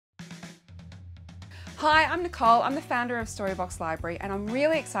Hi, I'm Nicole. I'm the founder of Storybox Library and I'm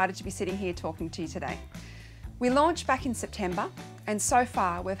really excited to be sitting here talking to you today. We launched back in September and so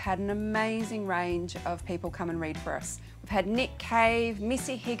far we've had an amazing range of people come and read for us. We've had Nick Cave,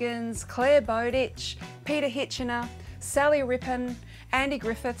 Missy Higgins, Claire Bowditch, Peter Hitchener, Sally Rippon, Andy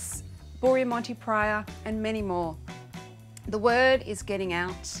Griffiths, Boria Monty Pryor and many more. The word is getting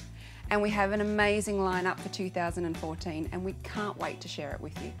out and we have an amazing lineup for 2014 and we can't wait to share it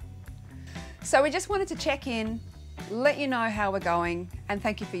with you. So we just wanted to check in, let you know how we're going and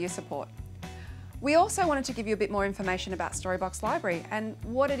thank you for your support. We also wanted to give you a bit more information about Storybox Library and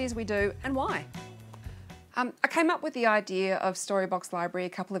what it is we do and why. I came up with the idea of Storybox Library a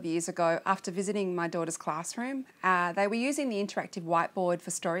couple of years ago after visiting my daughter's classroom. They were using the interactive whiteboard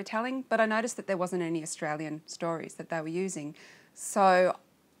for storytelling, but I noticed that there wasn't any Australian stories that they were using. So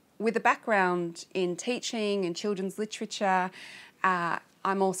with a background in teaching and children's literature,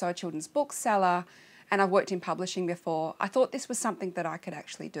 I'm also a children's bookseller and I've worked in publishing before. I thought this was something that I could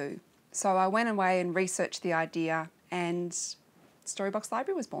actually do. So I went away and researched the idea and Storybox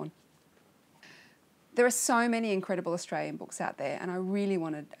Library was born. There are so many incredible Australian books out there and I really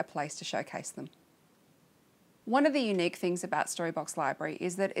wanted a place to showcase them. One of the unique things about Storybox Library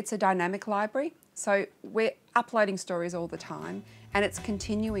is that it's a dynamic library. So we're uploading stories all the time and it's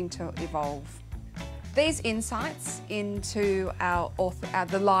continuing to evolve. These insights into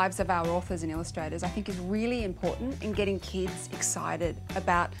the lives of our authors and illustrators I think is really important in getting kids excited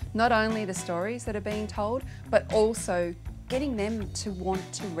about not only the stories that are being told, but also getting them to want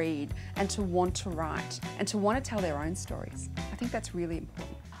to read and to want to write and to want to tell their own stories. I think that's really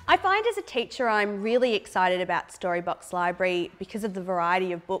important. I find as a teacher I'm really excited about Storybox Library because of the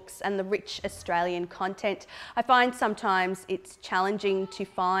variety of books and the rich Australian content. I find sometimes it's challenging to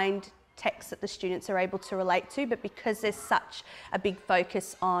find texts that the students are able to relate to, but because there's such a big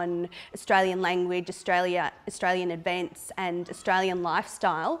focus on Australian language, Australian events and Australian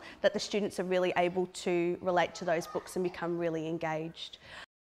lifestyle, that the students are really able to relate to those books and become really engaged.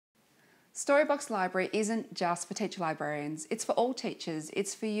 Storybox Library isn't just for teacher librarians, it's for all teachers.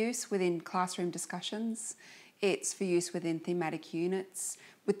 It's for use within classroom discussions, it's for use within thematic units.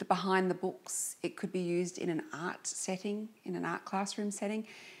 With the behind the books, it could be used in an art setting, in an art classroom setting.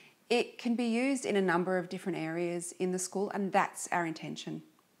 It can be used in a number of different areas in the school and that's our intention.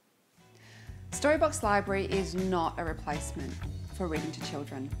 Storybox Library is not a replacement for reading to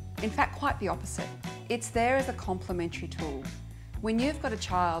children. In fact, quite the opposite. It's there as a complementary tool. When you've got a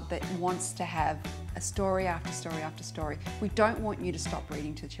child that wants to have a story after story after story, we don't want you to stop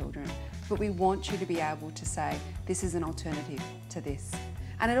reading to children, but we want you to be able to say, this is an alternative to this.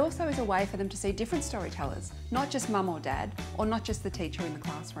 And it also is a way for them to see different storytellers, not just mum or dad, or not just the teacher in the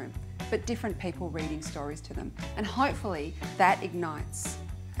classroom, but different people reading stories to them. And hopefully that ignites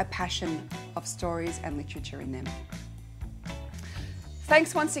a passion of stories and literature in them.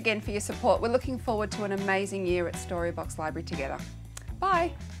 Thanks once again for your support. We're looking forward to an amazing year at Storybox Library together.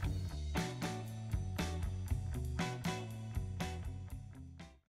 Bye.